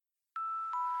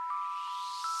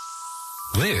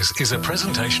This is a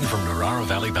presentation from Narara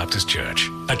Valley Baptist Church,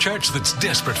 a church that's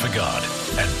desperate for God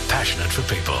and passionate for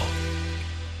people.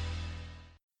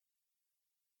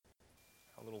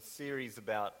 A little series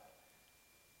about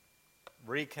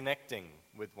reconnecting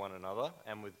with one another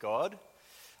and with God.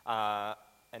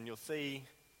 And you'll see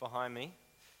behind me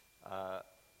a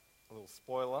little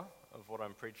spoiler of what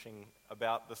I'm preaching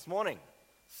about this morning.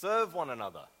 Serve one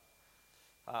another.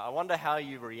 I wonder how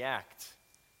you react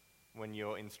when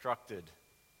you're instructed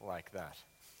like that,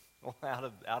 or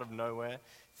out of nowhere,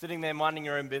 sitting there minding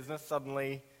your own business,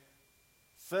 suddenly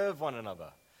serve one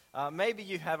another. Maybe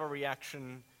you have a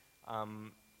reaction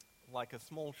like a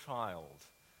small child.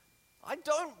 I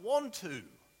don't want to,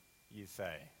 you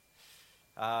say.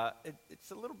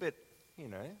 It's a little bit,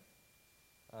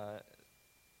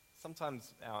 sometimes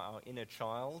our inner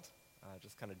child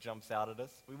just kind of jumps out at us.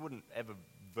 We wouldn't ever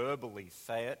verbally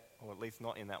say it, or at least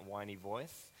not in that whiny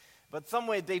voice. But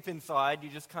somewhere deep inside, you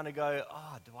just kind of go,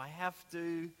 do I have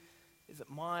to? Is it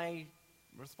my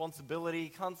responsibility?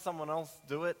 Can't someone else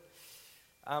do it?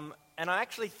 And I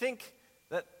actually think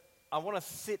that I want to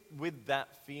sit with that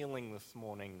feeling this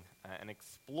morning and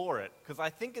explore it, because I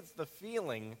think it's the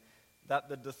feeling that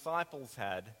the disciples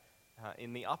had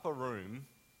in the upper room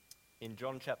in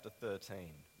John chapter 13,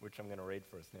 which I'm going to read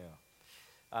for us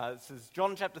now. This is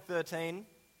John chapter 13,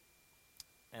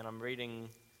 and I'm reading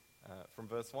from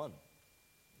verse 1,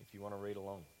 if you want to read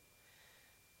along.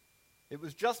 It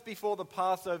was just before the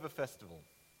Passover festival.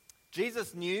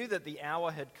 Jesus knew that the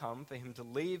hour had come for him to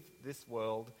leave this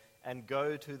world and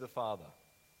go to the Father.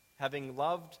 Having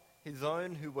loved his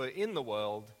own who were in the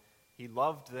world, he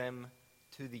loved them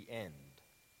to the end.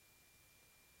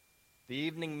 The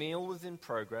evening meal was in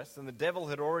progress, and the devil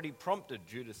had already prompted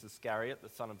Judas Iscariot, the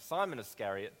son of Simon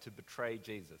Iscariot, to betray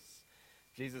Jesus.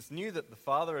 Jesus knew that the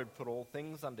Father had put all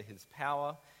things under his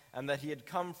power, and that he had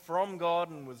come from God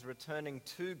and was returning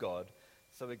to God.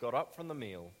 So he got up from the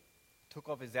meal, took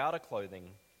off his outer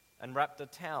clothing, and wrapped a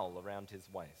towel around his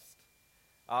waist.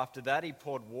 After that, he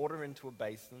poured water into a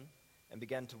basin and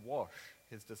began to wash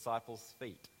his disciples'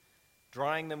 feet,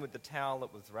 drying them with the towel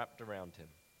that was wrapped around him.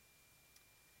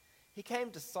 He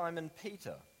came to Simon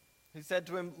Peter, who said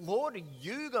to him, "Lord, are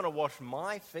you going to wash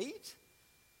my feet?"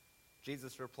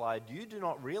 Jesus replied, "You do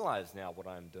not realize now what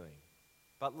I am doing,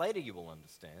 but later you will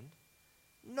understand."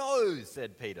 "No,"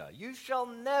 said Peter, "you shall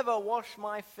never wash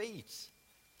my feet."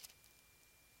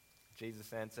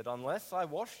 Jesus answered, "Unless I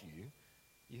wash you,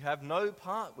 you have no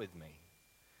part with me."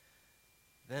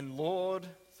 "Then, Lord,"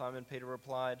 Simon Peter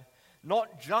replied,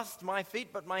 "not just my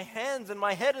feet, but my hands and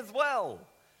my head as well."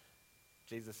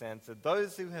 Jesus answered,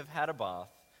 "Those who have had a bath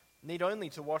need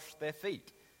only to wash their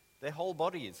feet. Their whole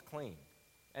body is clean.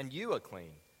 And you are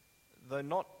clean, though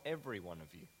not every one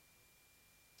of you."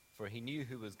 For he knew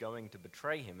who was going to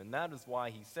betray him, and that is why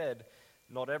he said,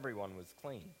 "Not everyone was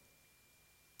clean."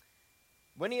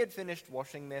 When he had finished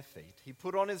washing their feet, he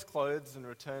put on his clothes and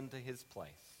returned to his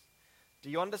place. "Do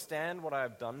you understand what I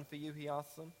have done for you?" he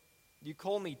asked them. "You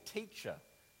call me teacher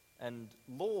and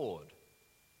Lord,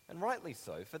 and rightly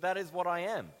so, for that is what I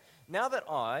am. Now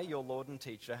that I, your Lord and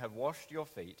teacher, have washed your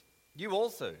feet, you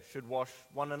also should wash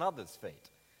one another's feet.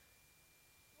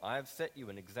 I have set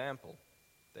you an example,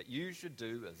 that you should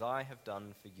do as I have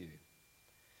done for you.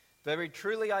 Very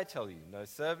truly I tell you, no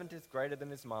servant is greater than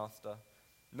his master,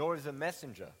 nor is a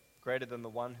messenger greater than the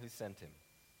one who sent him.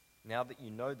 Now that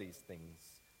you know these things,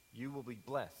 you will be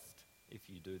blessed if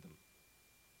you do them."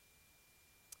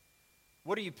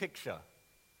 What do you picture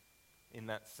in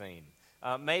that scene?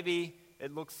 Maybe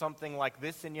it looks something like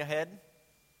this in your head.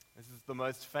 This is the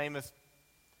most famous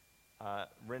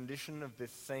rendition of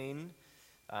this scene.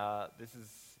 This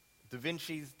is Da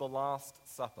Vinci's The Last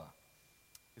Supper.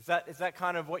 Is that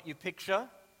kind of what you picture?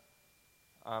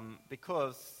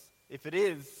 Because if it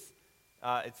is,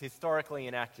 it's historically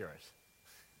inaccurate.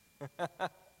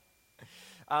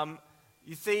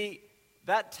 You see,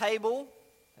 that table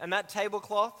and that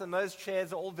tablecloth and those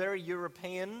chairs are all very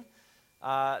European.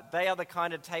 They are the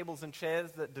kind of tables and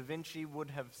chairs that Da Vinci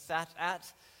would have sat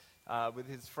at with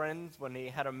his friends when he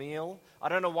had a meal. I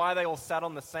don't know why they all sat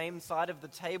on the same side of the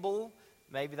table.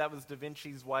 Maybe that was Da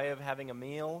Vinci's way of having a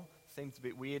meal. Seems a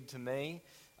bit weird to me.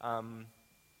 No,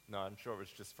 I'm sure it was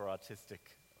just for artistic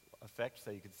effect,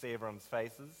 so you could see everyone's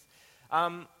faces.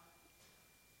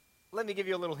 Let me give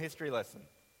you a little history lesson.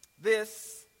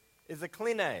 This is a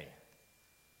cline.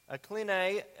 A cline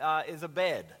is a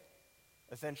bed,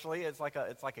 essentially. It's like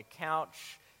a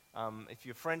couch. If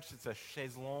you're French, it's a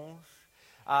chaise longue.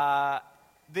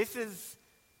 This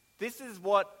is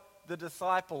what the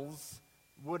disciples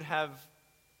would have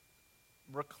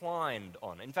reclined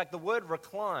on. In fact, the word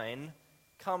recline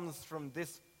comes from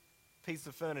this piece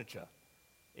of furniture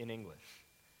in English.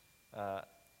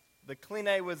 The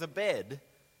kline was a bed.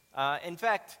 In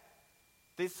fact,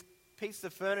 this piece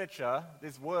of furniture,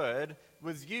 this word,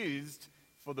 was used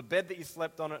for the bed that you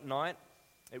slept on at night.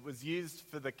 It was used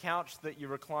for the couch that you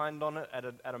reclined on it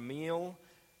at a meal.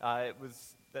 It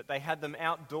was that they had them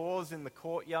outdoors in the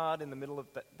courtyard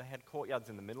they had courtyards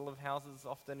in the middle of houses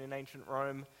often in ancient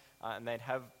Rome, and they'd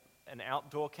have an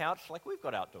outdoor couch, like we've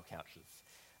got outdoor couches,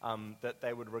 that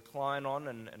they would recline on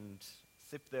and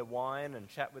sip their wine and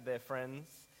chat with their friends.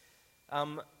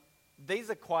 These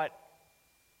are quite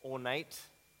ornate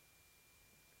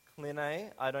kline.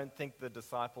 I don't think the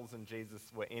disciples and Jesus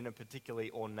were in a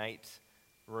particularly ornate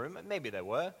room. Maybe they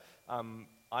were.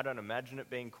 I don't imagine it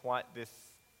being quite this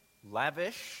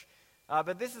lavish.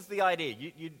 But this is the idea.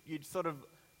 You'd sort of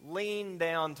lean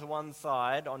down to one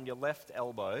side on your left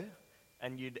elbow,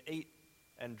 and you'd eat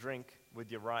and drink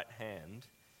with your right hand,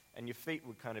 and your feet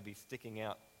would kind of be sticking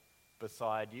out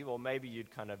beside you, or maybe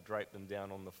you'd kind of drape them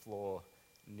down on the floor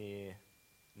near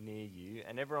you,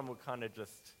 and everyone would kind of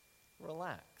just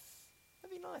relax.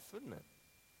 That'd be nice, wouldn't it?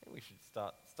 I think we should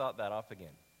start that up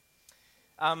again.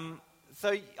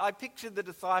 So I pictured the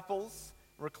disciples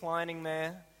reclining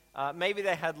there. Maybe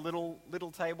they had little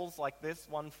tables like this,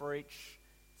 one for each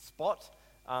spot,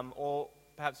 or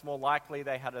perhaps more likely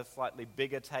they had a slightly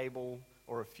bigger table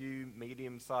or a few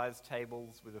medium-sized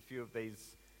tables with a few of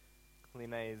these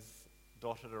klines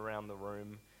dotted around the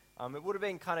room. It would have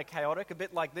been kind of chaotic, a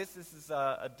bit like this. This is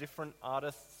a different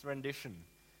artist's rendition.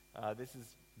 This is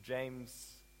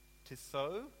James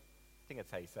Tissot. I think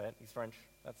that's how you say it. He's French.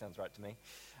 That sounds right to me.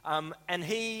 And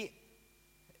he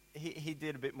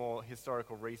did a bit more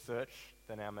historical research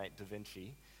than our mate Da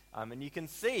Vinci. And you can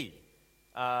see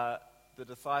the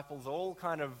disciples all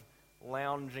kind of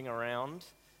lounging around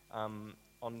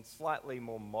on slightly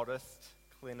more modest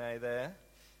kline there.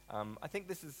 I think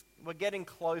we're getting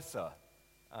closer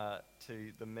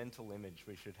to the mental image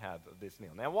we should have of this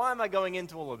meal. Now, why am I going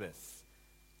into all of this?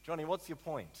 Johnny, what's your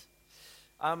point?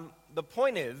 The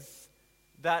point is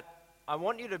that I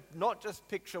want you to not just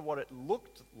picture what it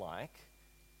looked like,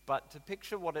 but to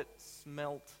picture what it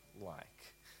smelt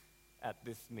like at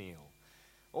this meal.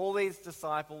 All these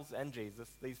disciples and Jesus,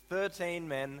 these 13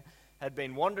 men, had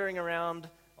been wandering around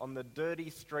on the dirty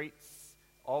streets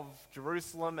of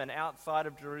Jerusalem and outside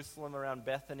of Jerusalem around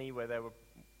Bethany, where they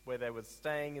were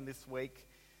staying in this week.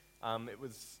 It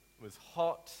was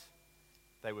hot.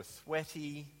 They were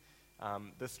sweaty.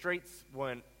 The streets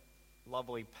weren't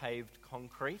lovely paved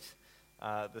concrete.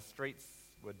 The streets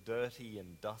were dirty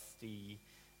and dusty.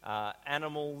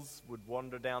 Animals would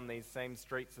wander down these same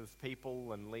streets as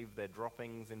people and leave their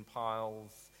droppings in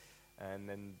piles, and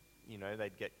then,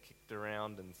 they'd get kicked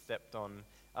around and stepped on.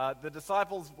 The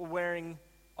disciples were wearing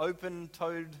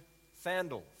open-toed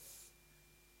sandals,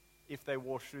 if they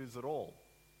wore shoes at all.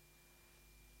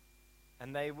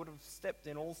 And they would have stepped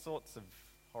in all sorts of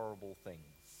horrible things.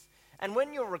 And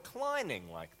when you're reclining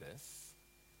like this,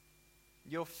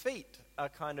 your feet are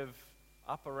kind of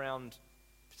up around,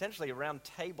 potentially around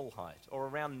table height or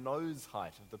around nose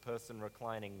height of the person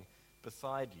reclining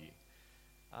beside you.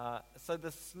 So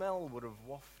the smell would have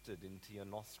wafted into your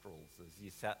nostrils as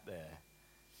you sat there.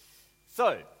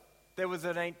 So there was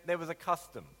a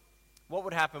custom. What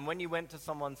would happen when you went to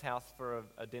someone's house for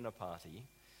a dinner party?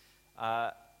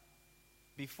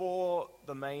 Before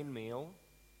the main meal,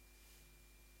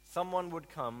 someone would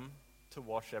come to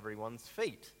wash everyone's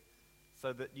feet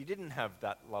so that you didn't have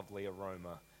that lovely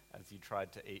aroma as you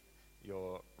tried to eat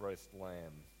your roast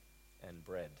lamb and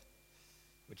bread,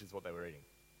 which is what they were eating,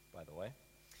 by the way.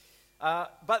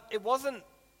 But it wasn't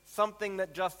something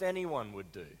that just anyone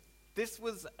would do. This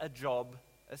was a job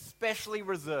especially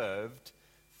reserved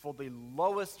for the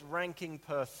lowest ranking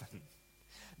person.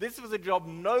 This was a job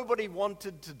nobody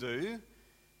wanted to do,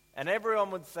 and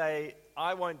everyone would say,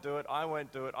 I won't do it, I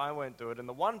won't do it, I won't do it. And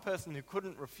the one person who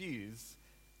couldn't refuse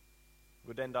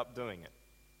would end up doing it.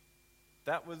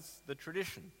 That was the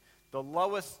tradition, the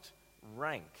lowest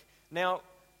rank. Now,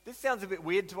 this sounds a bit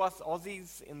weird to us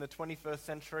Aussies in the 21st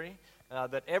century,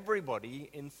 that everybody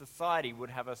in society would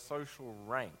have a social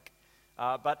rank.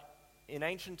 But in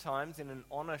ancient times, in an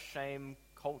honor-shame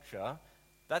culture,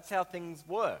 that's how things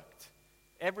worked.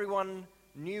 Everyone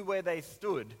knew where they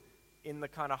stood in the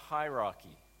kind of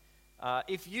hierarchy.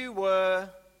 If you were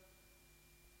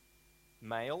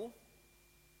male,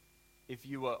 if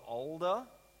you were older,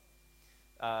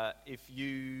 if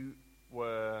you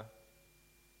were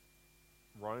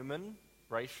Roman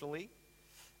racially,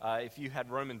 if you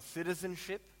had Roman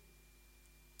citizenship,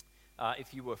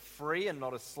 if you were free and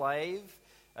not a slave,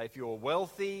 if you were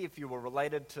wealthy, if you were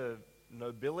related to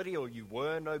nobility, or you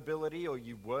were nobility, or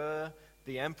you were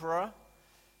the emperor.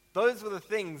 Those were the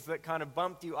things that kind of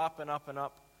bumped you up and up and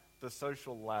up the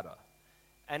social ladder.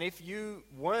 And if you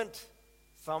weren't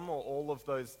some or all of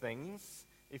those things,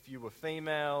 if you were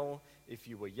female, if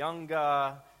you were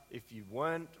younger, if you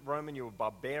weren't Roman, you were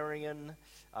barbarian,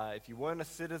 if you weren't a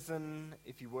citizen,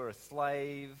 if you were a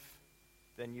slave,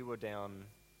 then you were down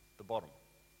the bottom.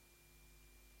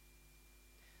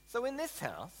 So in this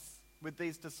house, with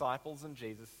these disciples and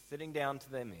Jesus sitting down to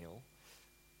their meal,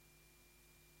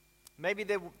 maybe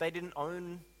they didn't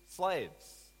own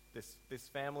slaves. This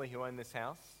family who owned this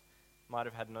house might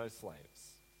have had no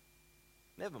slaves.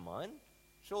 Never mind.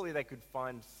 Surely they could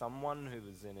find someone who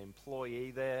was an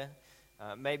employee there,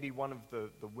 maybe one of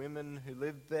the women who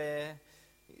lived there.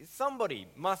 Somebody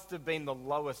must have been the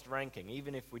lowest ranking,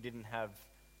 even if we didn't have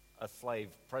a slave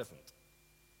present.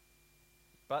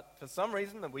 But for some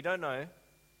reason that we don't know,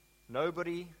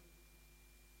 nobody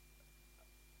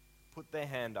put their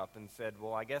hand up and said,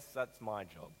 well, I guess that's my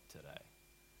job today.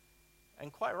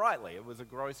 And quite rightly, it was a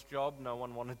gross job no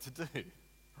one wanted to do,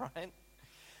 right?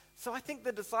 So I think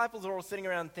the disciples are all sitting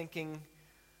around thinking,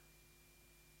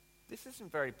 this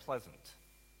isn't very pleasant,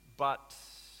 but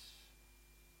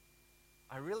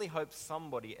I really hope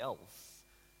somebody else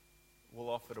will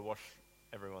offer to wash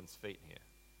everyone's feet here.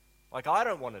 Like, I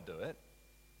don't want to do it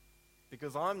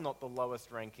because I'm not the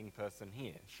lowest ranking person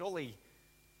here. Surely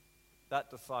that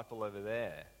disciple over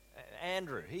there,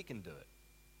 Andrew, he can do it.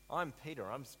 I'm Peter,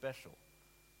 I'm special.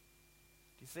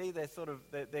 Do you see,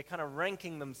 they're kind of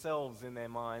ranking themselves in their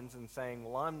minds and saying,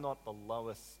 well, I'm not the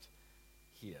lowest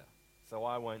here, so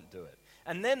I won't do it.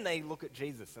 And then they look at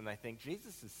Jesus and they think,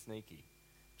 Jesus is sneaky.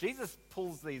 Jesus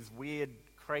pulls these weird,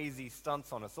 crazy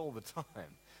stunts on us all the time.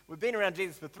 We've been around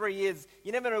Jesus for 3 years.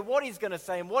 You never know what he's going to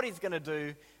say and what he's going to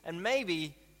do. And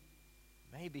maybe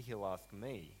he'll ask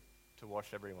me to wash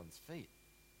everyone's feet.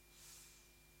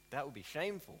 That would be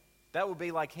shameful. That would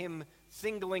be like him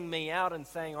singling me out and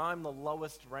saying, I'm the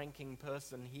lowest ranking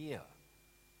person here.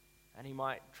 And he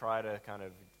might try to kind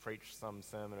of preach some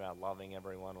sermon about loving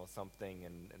everyone or something.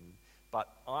 But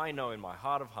I know in my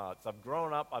heart of hearts, I've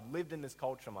grown up, I've lived in this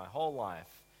culture my whole life.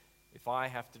 If I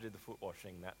have to do the foot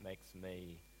washing, that makes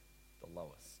me the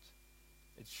lowest.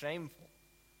 It's shameful.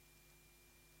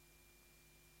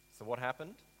 So what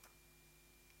happened?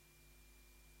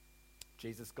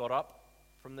 Jesus got up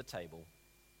from the table,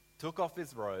 took off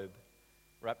his robe,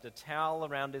 wrapped a towel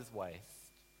around his waist,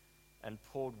 and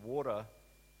poured water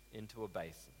into a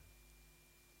basin.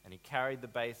 And he carried the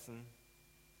basin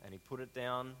and he put it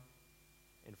down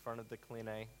in front of the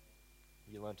Kline.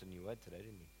 You learnt a new word today,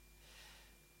 didn't you?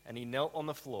 And he knelt on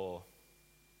the floor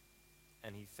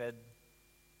and he said,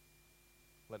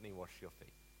 let me wash your feet.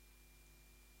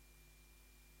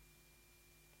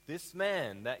 This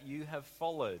man that you have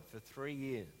followed for 3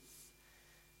 years,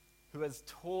 who has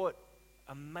taught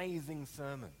amazing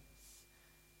sermons,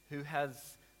 who has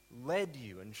led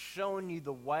you and shown you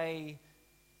the way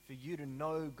for you to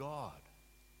know God.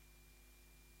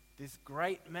 This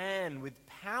great man with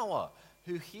power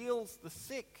who heals the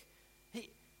sick.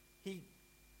 He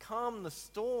calmed the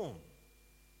storm.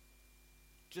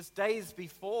 Just days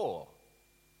before,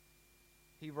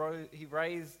 he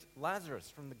raised Lazarus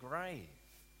from the grave.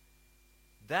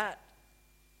 That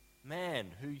man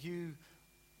who you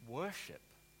worship,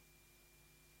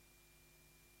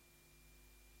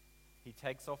 he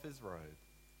takes off his robe,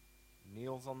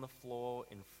 kneels on the floor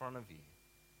in front of you,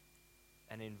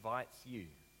 and invites you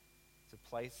to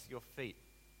place your feet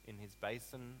in his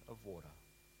basin of water.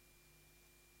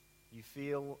 You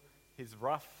feel his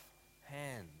rough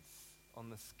hands on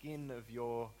the skin of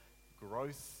your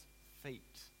gross feet,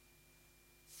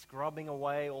 scrubbing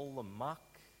away all the muck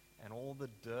and all the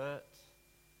dirt.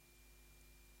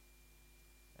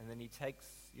 And then he takes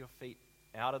your feet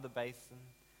out of the basin,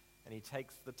 and he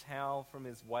takes the towel from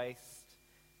his waist,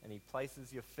 and he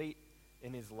places your feet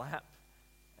in his lap,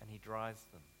 and he dries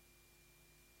them.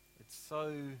 It's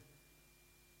so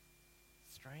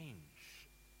strange.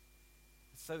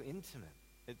 It's so intimate.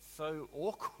 It's so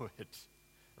awkward,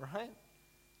 right?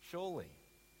 Surely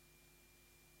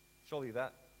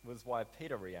that was why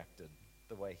Peter reacted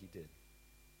the way he did.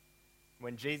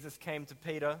 When Jesus came to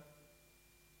Peter,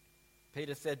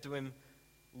 Peter said to him,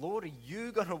 Lord, are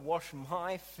you going to wash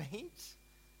my feet?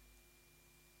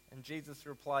 And Jesus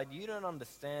replied, you don't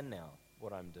understand now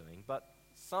what I'm doing, but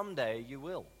someday you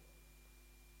will.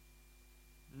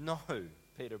 No,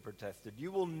 Peter protested,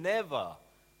 you will never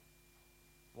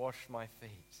wash my feet.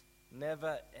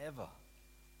 Never, ever.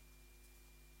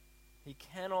 He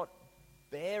cannot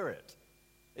bear it.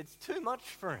 It's too much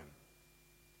for him.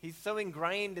 He's so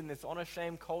ingrained in this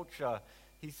honor-shame culture.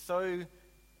 He's so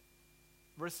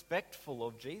respectful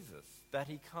of Jesus that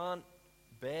he can't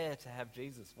bear to have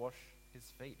Jesus wash his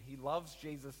feet. He loves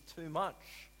Jesus too much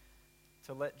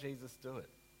to let Jesus do it.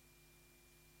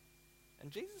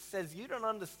 And Jesus says, you don't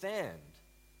understand,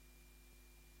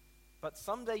 but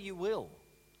someday you will.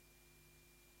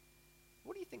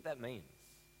 What do you think that means?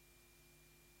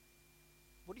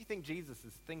 What do you think Jesus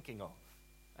is thinking of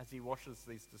as he washes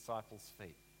these disciples'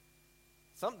 feet?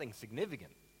 Something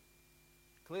significant,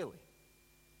 clearly.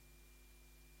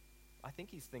 I think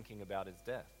he's thinking about his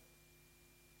death.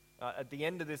 At the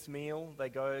end of this meal, they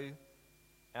go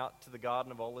out to the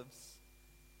Garden of Olives,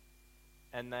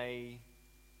 and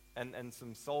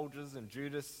some soldiers and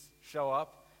Judas show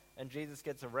up, and Jesus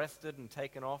gets arrested and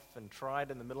taken off and tried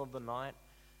in the middle of the night,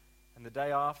 and the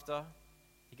day after,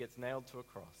 he gets nailed to a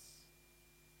cross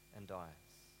and dies.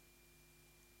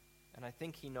 And I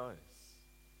think he knows,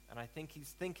 and I think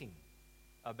he's thinking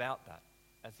about that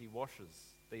as he washes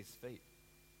these feet.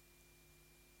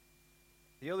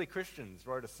 The early Christians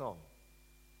wrote a song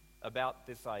about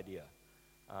this idea,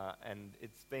 and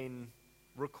it's been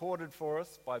recorded for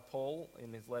us by Paul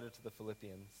in his letter to the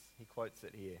Philippians. He quotes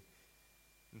it here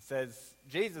and says,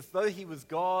 Jesus, though he was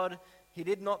God, he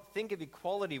did not think of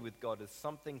equality with God as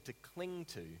something to cling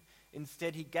to.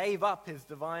 Instead, he gave up his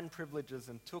divine privileges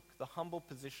and took the humble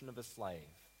position of a slave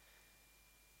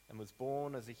and was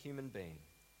born as a human being.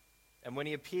 And when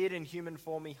he appeared in human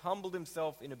form, he humbled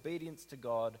himself in obedience to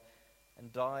God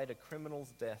and died a criminal's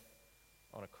death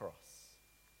on a cross.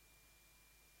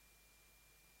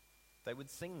 They would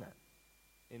sing that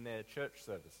in their church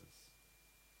services.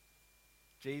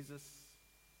 Jesus,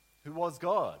 who was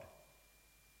God,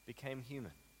 became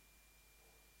human.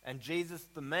 And Jesus,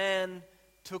 the man,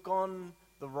 took on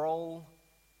the role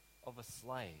of a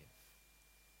slave,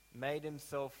 made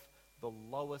himself the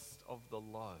lowest of the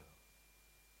low.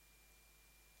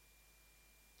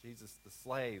 Jesus, the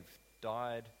slave,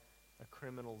 died a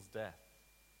criminal's death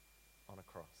on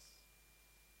a cross.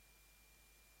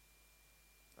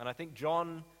 And I think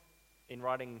John, in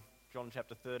writing John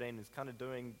chapter 13, is kind of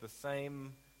doing the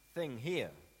same thing here.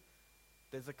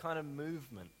 There's a kind of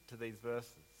movement to these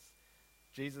verses.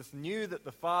 Jesus knew that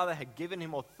the Father had given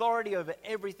him authority over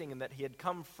everything and that he had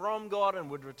come from God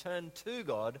and would return to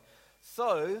God.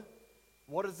 So,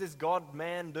 what does this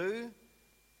God-man do?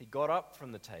 He got up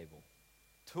from the table,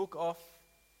 took off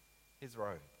his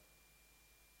robe,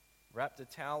 wrapped a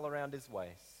towel around his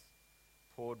waist,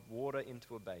 poured water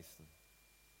into a basin,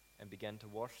 and began to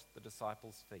wash the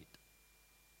disciples' feet.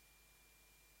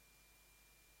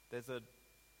 There's a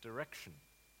direction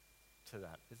to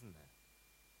that, isn't there?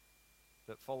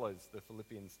 That follows the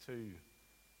Philippians 2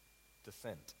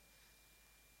 descent.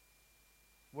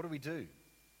 What do we do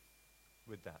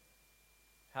with that?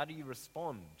 How do you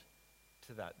respond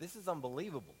to that? This is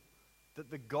unbelievable,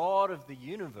 that the God of the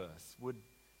universe would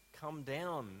come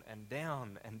down and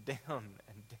down and down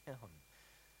and down.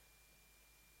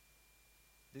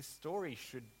 This story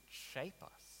should shape us.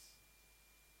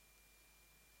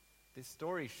 This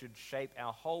story should shape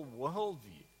our whole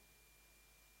worldview.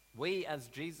 We, as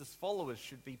Jesus followers,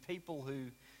 should be people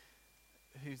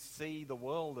who see the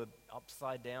world an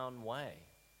upside-down way,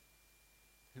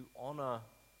 who honor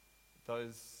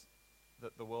those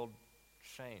that the world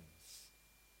shames,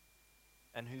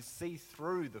 and who see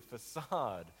through the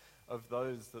facade of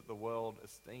those that the world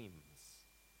esteems.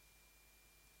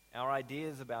 Our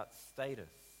ideas about status,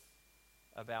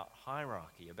 about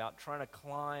hierarchy, about trying to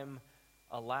climb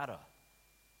a ladder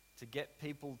to get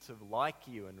people to like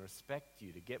you and respect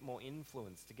you, to get more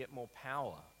influence, to get more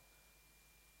power.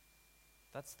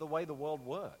 That's the way the world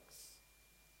works.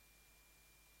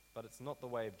 But it's not the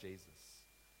way of Jesus.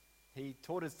 He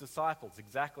taught his disciples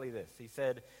exactly this. He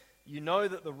said, you know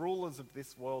that the rulers of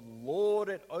this world lord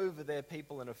it over their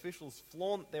people and officials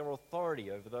flaunt their authority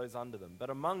over those under them.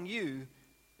 But among you,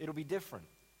 it'll be different.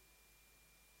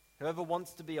 Whoever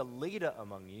wants to be a leader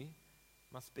among you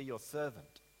must be your servant.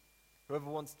 Whoever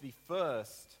wants to be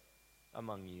first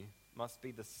among you must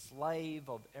be the slave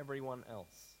of everyone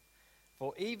else.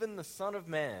 For even the Son of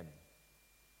Man,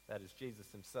 that is Jesus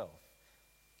himself,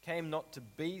 came not to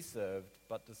be served,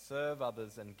 but to serve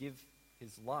others and give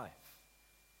his life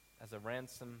as a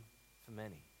ransom for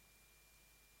many.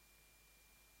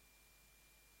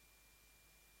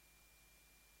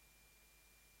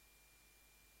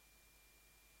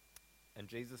 And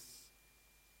Jesus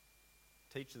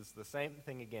teaches the same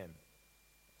thing again.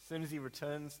 As soon as he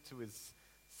returns to his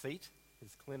seat,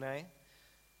 his kline,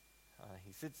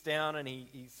 he sits down and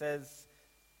he says,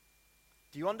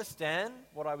 do you understand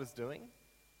what I was doing?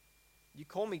 You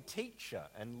call me teacher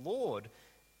and Lord,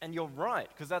 And you're right,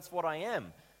 because that's what I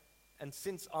am. And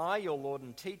since I, your Lord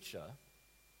and teacher,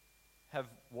 have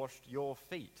washed your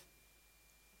feet,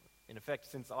 in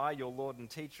effect, since I, your Lord and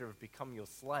teacher, have become your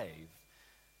slave,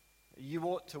 you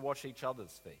ought to wash each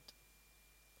other's feet.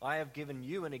 I have given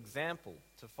you an example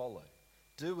to follow.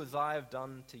 Do as I have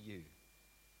done to you.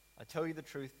 I tell you the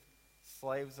truth,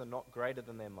 slaves are not greater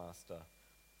than their master,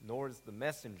 nor is the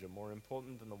messenger more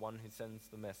important than the one who sends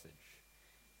the message.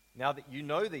 Now that you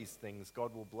know these things,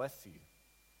 God will bless you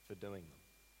for doing them.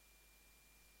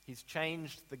 He's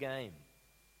changed the game.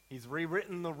 He's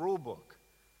rewritten the rule book.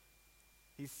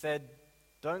 He said,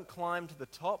 don't climb to the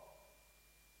top,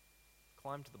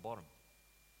 climb to the bottom.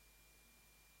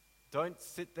 Don't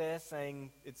sit there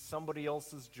saying it's somebody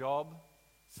else's job.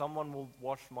 Someone will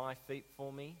wash my feet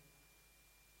for me.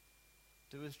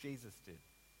 Do as Jesus did.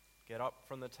 Get up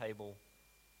from the table,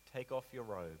 take off your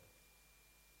robe,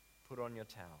 put on your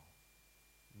towel,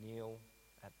 kneel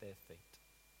at their feet.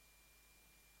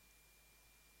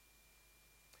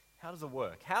 How does it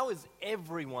work? How is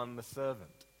everyone the servant?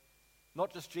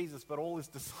 Not just Jesus, but all his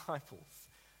disciples.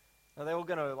 Are they all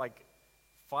going to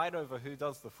fight over who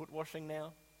does the foot washing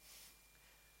now?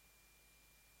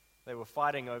 They were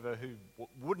fighting over who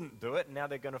wouldn't do it, and now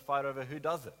they're going to fight over who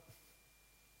does it.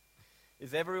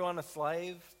 Is everyone a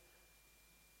slave?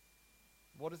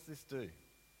 What does this do?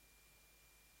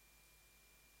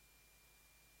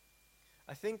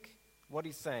 I think what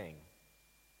he's saying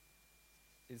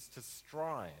is to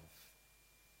strive,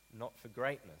 not for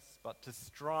greatness, but to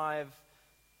strive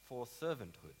for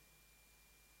servanthood.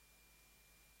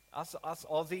 Us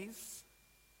Aussies,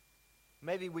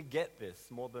 maybe we get this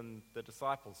more than the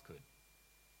disciples could.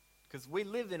 Because we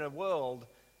live in a world,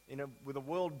 with a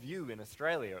worldview in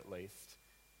Australia at least,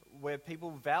 where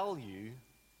people value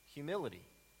humility.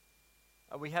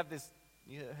 We have this,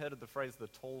 you heard of the phrase, the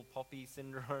tall poppy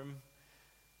syndrome?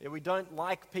 Yeah, we don't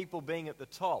like people being at the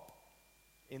top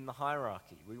in the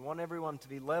hierarchy. We want everyone to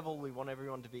be level, we want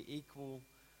everyone to be equal.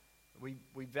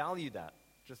 We value that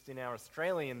just in our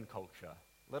Australian culture,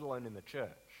 let alone in the church.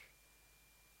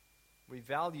 We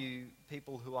value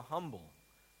people who are humble,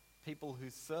 people who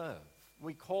serve.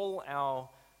 We call our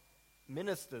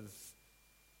ministers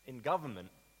in government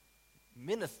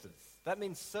ministers. That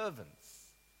means servants.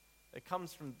 It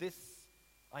comes from this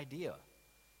idea.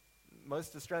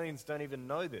 Most Australians don't even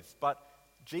know this, but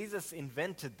Jesus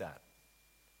invented that.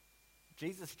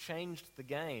 Jesus changed the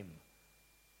game,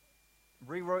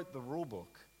 rewrote the rule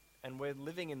book, and we're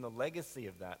living in the legacy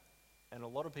of that. And a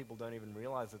lot of people don't even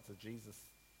realize it's a Jesus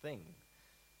thing.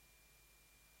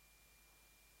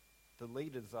 The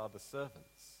leaders are the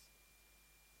servants.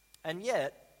 And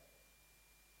yet,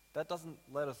 that doesn't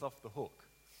let us off the hook.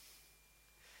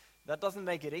 That doesn't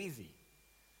make it easy.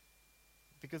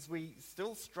 Because we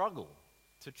still struggle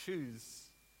to choose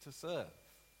to serve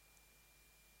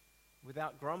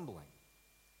without grumbling.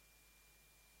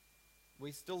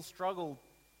 We still struggle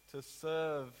to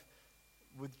serve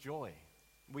with joy.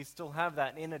 We still have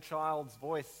that inner child's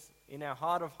voice in our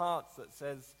heart of hearts that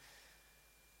says,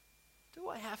 do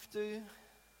I have to?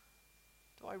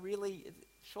 Do I really?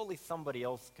 Surely somebody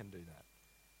else can do that.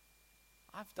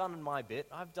 I've done my bit.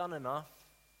 I've done enough.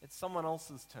 It's someone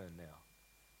else's turn now.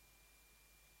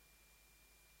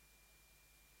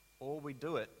 Or we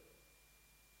do it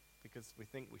because we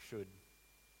think we should,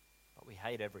 but we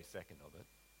hate every second of it.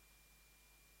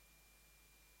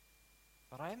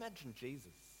 But I imagine Jesus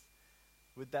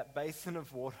with that basin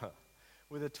of water,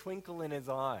 with a twinkle in his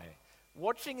eye,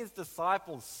 watching his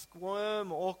disciples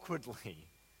squirm awkwardly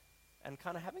and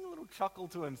kind of having a little chuckle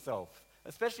to himself,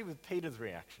 especially with Peter's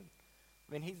reaction.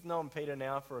 I mean, he's known Peter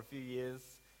now for a few years.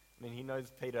 I mean, he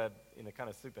knows Peter in a kind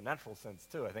of supernatural sense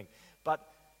too, I think. But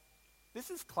this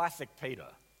is classic Peter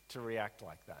to react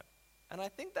like that. And I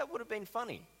think that would have been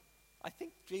funny. I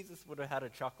think Jesus would have had a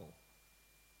chuckle,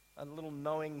 a little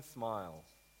knowing smile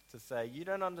to say, you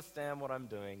don't understand what I'm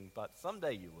doing, but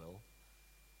someday you will.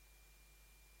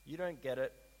 You don't get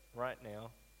it right now,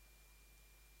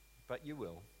 but you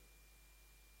will.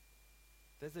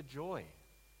 There's a joy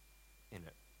in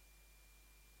it.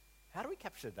 How do we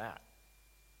capture that?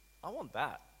 I want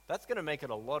that. That's going to make it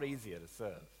a lot easier to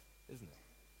serve, isn't it?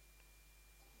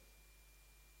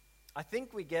 I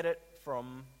think we get it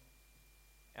from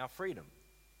our freedom,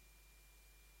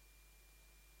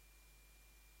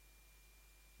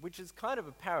 which is kind of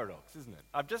a paradox, isn't it?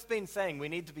 I've just been saying we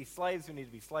need to be slaves, we need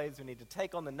to be slaves, we need to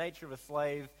take on the nature of a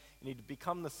slave, we need to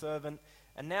become the servant,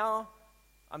 and now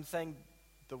I'm saying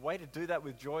the way to do that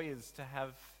with joy is to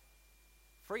have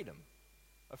freedom.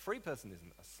 A free person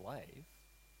isn't a slave.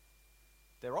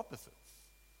 They're opposites.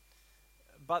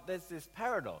 But there's this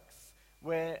paradox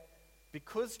where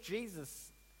because Jesus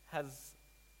has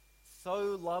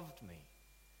so loved me,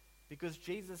 because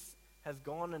Jesus has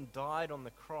gone and died on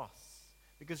the cross,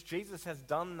 because Jesus has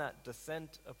done that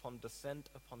descent upon descent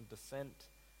upon descent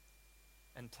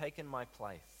and taken my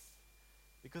place,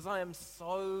 because I am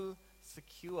so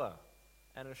secure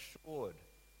and assured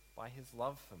by his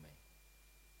love for me,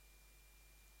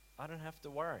 I don't have to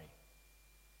worry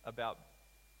about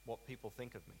what people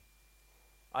think of me.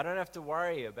 I don't have to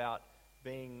worry about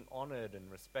being honored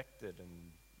and respected and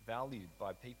valued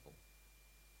by people.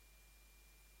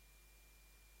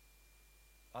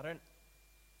 I don't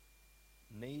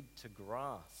need to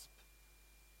grasp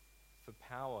for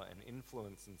power and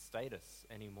influence and status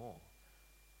anymore.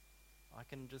 I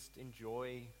can just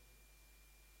enjoy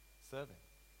serving.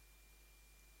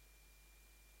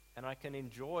 And I can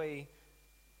enjoy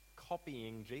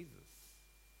copying Jesus,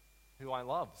 who I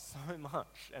love so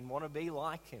much and want to be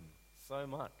like him so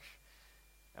much.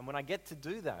 And when I get to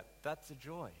do that, that's a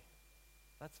joy.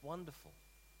 That's wonderful.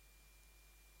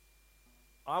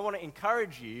 I want to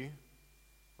encourage you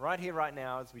right here, right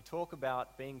now, as we talk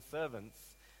about being servants,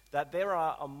 that there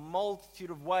are a multitude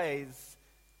of ways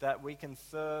that we can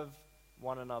serve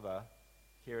one another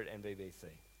here at NBBC.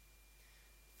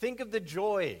 Think of the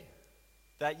joy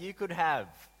that you could have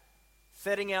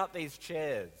setting out these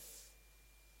chairs,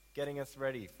 getting us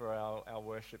ready for our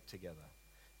worship together.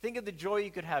 Think of the joy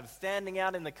you could have standing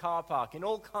out in the car park in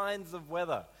all kinds of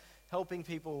weather, helping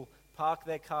people park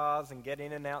their cars and get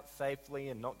in and out safely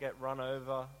and not get run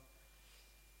over.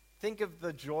 Think of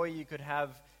the joy you could have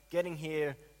getting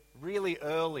here really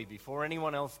early before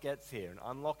anyone else gets here and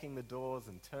unlocking the doors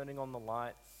and turning on the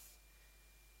lights.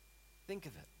 Think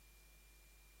of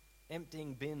it.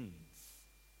 Emptying bins,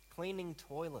 cleaning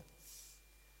toilets,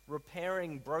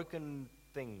 repairing broken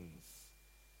things.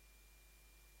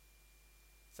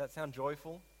 Does that sound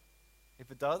joyful? If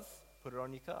it does, put it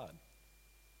on your card.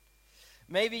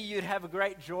 Maybe you'd have a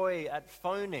great joy at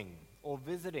phoning or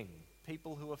visiting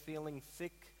people who are feeling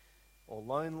sick or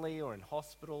lonely or in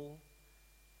hospital,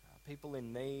 people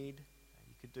in need.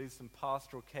 You could do some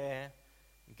pastoral care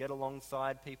and get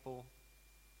alongside people.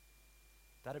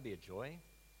 That'd be a joy.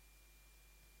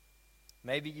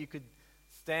 Maybe you could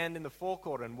stand in the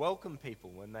forecourt and welcome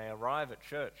people when they arrive at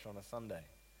church on a Sunday.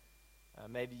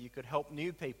 Maybe you could help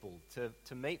new people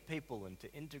to meet people and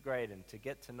to integrate and to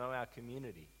get to know our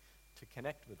community, to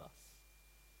connect with us.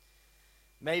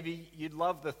 Maybe you'd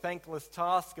love the thankless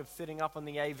task of sitting up on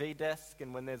the AV desk,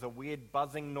 and when there's a weird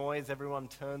buzzing noise, everyone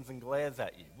turns and glares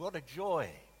at you. What a joy.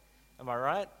 Am I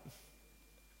right?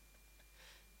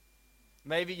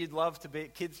 Maybe you'd love to be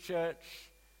at kids' church,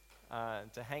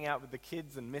 to hang out with the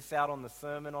kids and miss out on the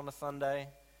sermon on a Sunday,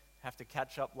 have to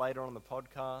catch up later on the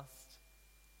podcast.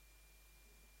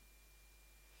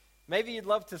 Maybe you'd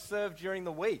love to serve during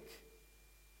the week.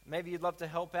 Maybe you'd love to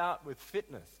help out with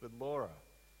fitness with Laura.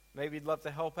 Maybe you'd love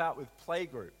to help out with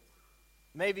playgroup.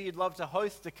 Maybe you'd love to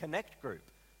host a connect group.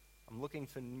 I'm looking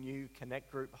for new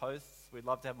connect group hosts. We'd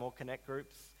love to have more connect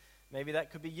groups. Maybe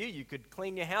that could be you. You could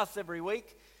clean your house every week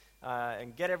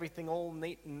and get everything all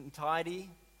neat and tidy.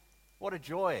 What a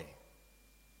joy.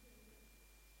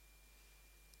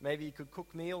 Maybe you could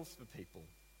cook meals for people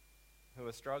who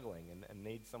are struggling and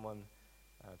need someone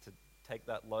to take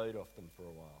that load off them for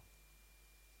a while.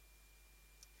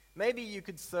 Maybe you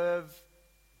could serve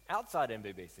outside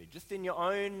NBBC, just in your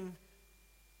own,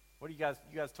 what do you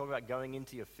guys talk about going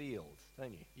into your field,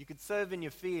 don't you? You could serve in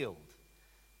your field.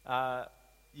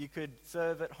 You could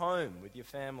serve at home with your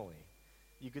family.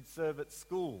 You could serve at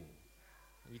school.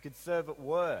 You could serve at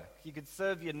work. You could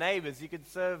serve your neighbors. You could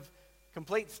serve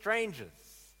complete strangers.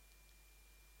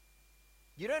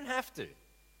 You don't have to.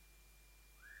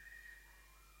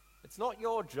 It's not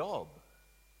your job.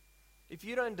 If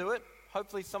you don't do it,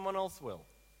 hopefully someone else will.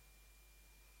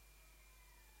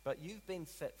 But you've been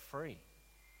set free.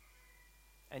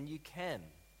 And you can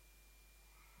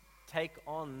take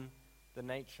on the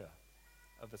nature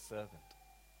of a servant.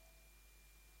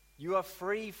 You are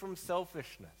free from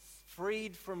selfishness,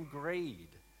 freed from greed,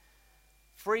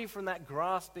 free from that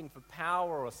grasping for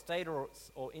power or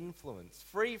status or influence,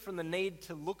 free from the need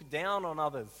to look down on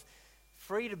others,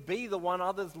 free to be the one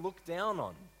others look down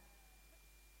on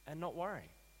and not worry.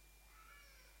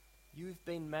 You've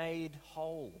been made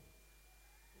whole.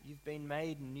 You've been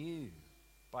made new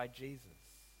by Jesus.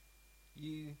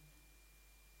 You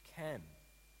can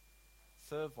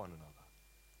serve one another.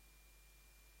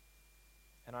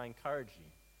 And I encourage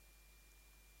you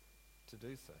to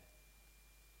do so.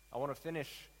 I want to finish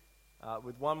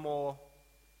with one more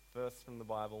verse from the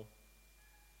Bible.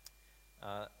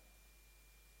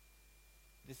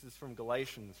 This is from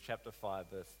Galatians chapter 5,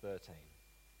 verse 13.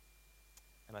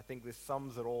 And I think this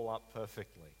sums it all up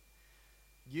perfectly.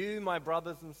 You, my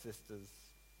brothers and sisters,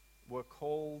 were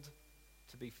called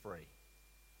to be free.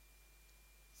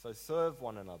 So serve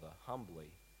one another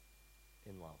humbly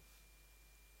in love.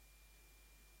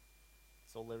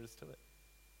 That's all there is to it.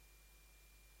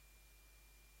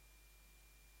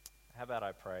 How about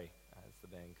I pray as the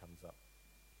band comes up?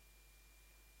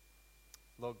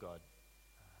 Lord God,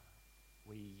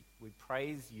 we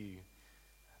praise you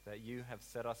that you have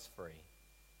set us free.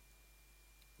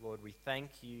 Lord, we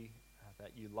thank you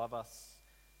that you love us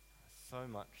so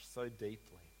much, so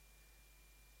deeply.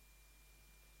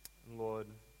 Lord,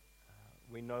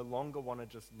 we no longer want to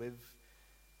just live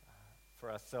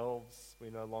for ourselves.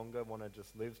 We no longer want to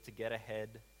just live to get ahead.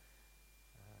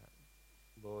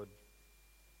 Lord,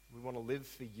 we want to live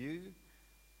for you,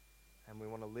 and we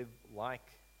want to live like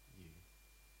you.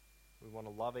 We want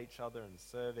to love each other and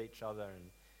serve each other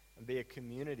and be a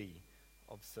community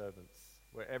of servants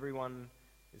where everyone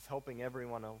is helping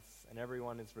everyone else and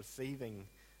everyone is receiving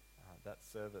that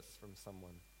service from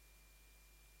someone.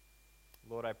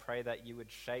 Lord, I pray that you would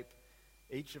shape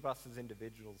each of us as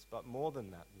individuals, but more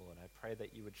than that, Lord, I pray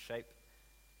that you would shape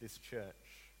this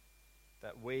church,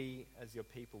 that we as your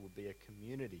people would be a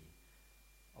community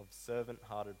of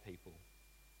servant-hearted people,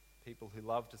 people who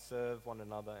love to serve one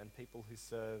another and people who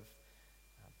serve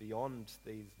beyond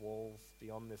these walls,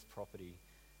 beyond this property,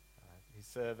 who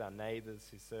serve our neighbors,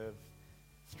 who serve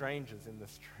strangers in the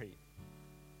street.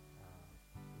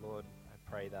 Lord, I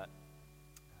pray that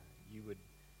you would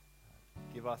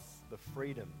give us the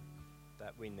freedom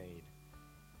that we need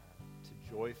to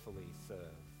joyfully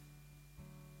serve.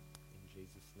 In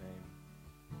Jesus' name,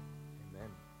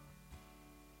 amen.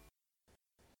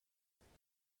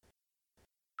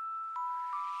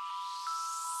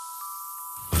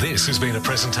 This has been a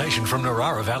presentation from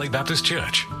Narara Valley Baptist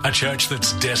Church, a church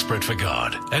that's desperate for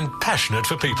God and passionate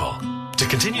for people. To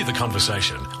continue the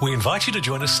conversation, we invite you to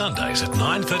join us Sundays at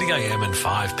 9:30 a.m. and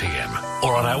 5 p.m.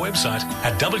 or on our website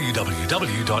at www.nvbc.info.